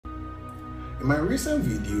In my recent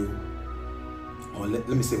video, or let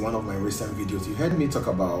me say one of my recent videos, you heard me talk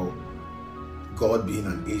about God being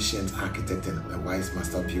an ancient architect and a wise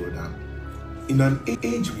master builder. In an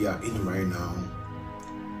age we are in right now,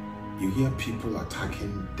 you hear people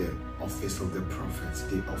attacking the office of the prophet,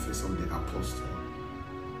 the office of the apostle,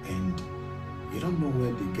 and you don't know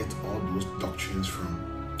where they get all those doctrines from.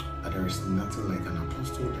 There is nothing like an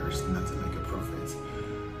apostle, there is nothing like a prophet.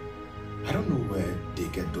 I don't know where they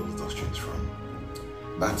get those doctrines from.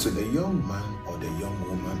 But to the young man or the young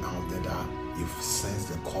woman out there that you've sensed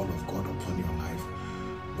the call of God upon your life,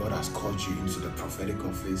 God has called you into the prophetic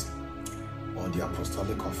office or the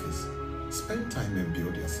apostolic office, spend time and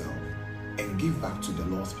build yourself and give back to the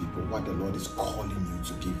lost people what the Lord is calling you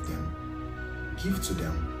to give them. Give to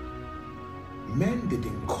them. Men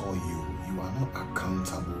didn't call you. You are not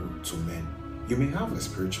accountable to men. You may have a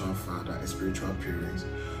spiritual father, a spiritual parents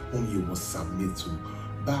whom you must submit to,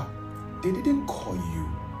 but they didn't call you.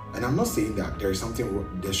 And I'm not saying that there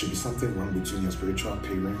should be something wrong between your spiritual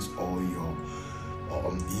parents or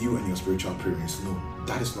you and your spiritual parents. No,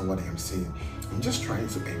 that is not what I am saying. I'm just trying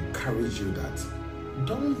to encourage you that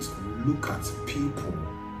don't look at people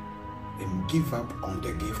and give up on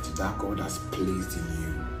the gift that God has placed in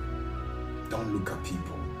you. Don't look at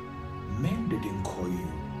people. Men didn't call you.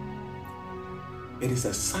 It is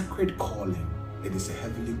a sacred calling. It is a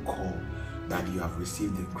heavenly call that you have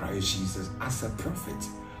received in Christ Jesus as a prophet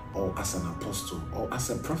or as an apostle or as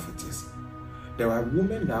a prophetess. There are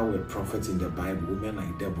women that were prophets in the Bible, women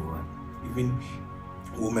like Deborah, even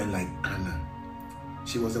women like Anna.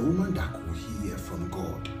 She was a woman that could hear from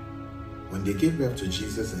God. When they gave birth to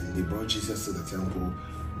Jesus and they brought Jesus to the temple,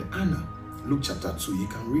 Anna, Luke chapter 2, you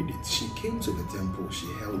can read it. She came to the temple, she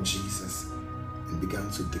held Jesus and began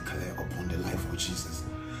to declare upon the life of Jesus.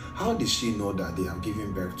 How did she know that they have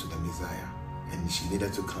given birth to the Messiah? And she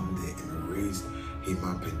needed to come there and raise him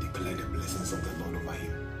up and declare the blessings of the Lord over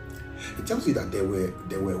him. It tells you that there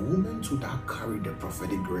were women too that carried the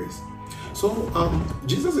prophetic grace. So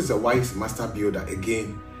Jesus is a wise master builder.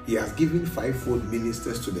 Again, he has given fivefold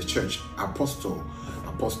ministers to the church: apostle,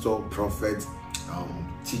 prophet,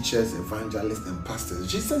 teachers, evangelists, and pastors.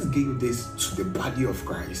 Jesus gave this to the body of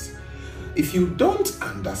Christ. If you don't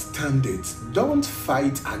understand it, don't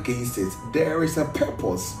fight against it. There is a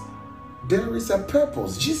purpose. There is a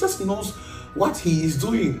purpose. Jesus knows what he is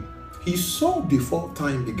doing. He saw before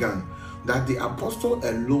time began that the apostle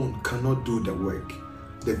alone cannot do the work.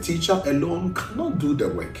 The teacher alone cannot do the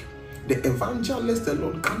work. The evangelist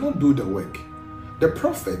alone cannot do the work. The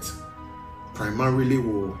prophet primarily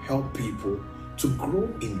will help people to grow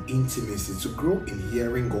in intimacy, to grow in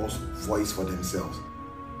hearing God's voice for themselves.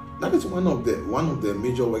 That is one of the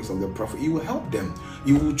major works of the prophet. He will help them.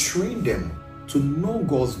 He will train them to know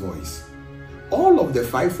God's voice. All of the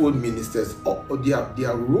fivefold ministers,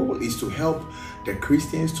 their role is to help the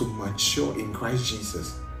Christians to mature in Christ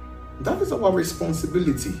Jesus. That is our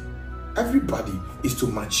responsibility. Everybody is to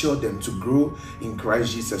mature them, to grow in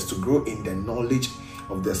Christ Jesus, to grow in the knowledge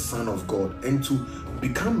of the Son of God, and to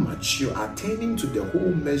become mature, attaining to the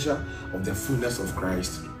whole measure of the fullness of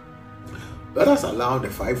Christ. Let us allow the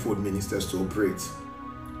fivefold ministers to operate.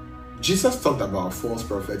 Jesus talked about false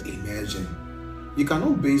prophet emerging. You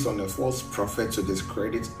cannot base on a false prophet to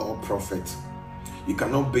discredit all prophets. You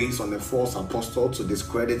cannot base on a false apostle to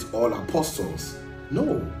discredit all apostles.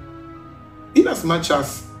 No. In as much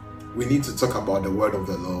as we need to talk about the word of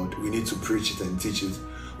the Lord, we need to preach it and teach it,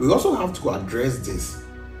 we also have to address this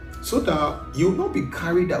so that you will not be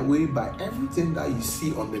carried away by everything that you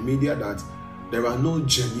see on the media, that there are no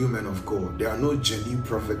genuine men of God, there are no genuine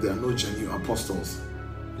prophets, there are no genuine apostles.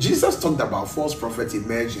 Jesus talked about false prophets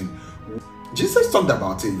emerging. Jesus talked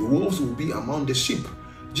about it. The wolves will be among the sheep.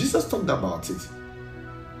 Jesus talked about it.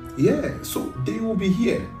 Yeah, so they will be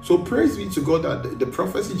here. So praise be to God that the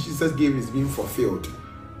prophecy Jesus gave is being fulfilled.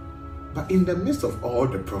 But in the midst of all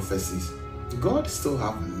the prophecies, God still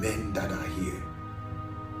have men that are here.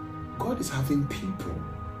 God is having people.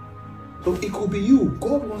 So it could be you.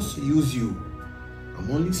 God wants to use you.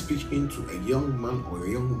 I'm only speaking to a young man or a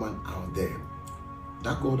young woman out there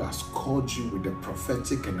that God has called you with the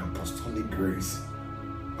prophetic and apostolic grace.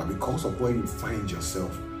 But because of where you find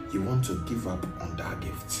yourself, you want to give up on that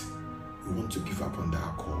gift. You want to give up on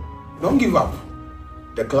that call. Don't give up.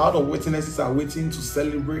 The cloud of witnesses are waiting to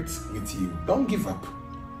celebrate with you. Don't give up.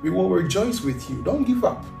 We will rejoice with you. Don't give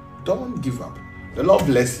up. Don't give up. The Lord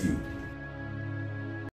bless you.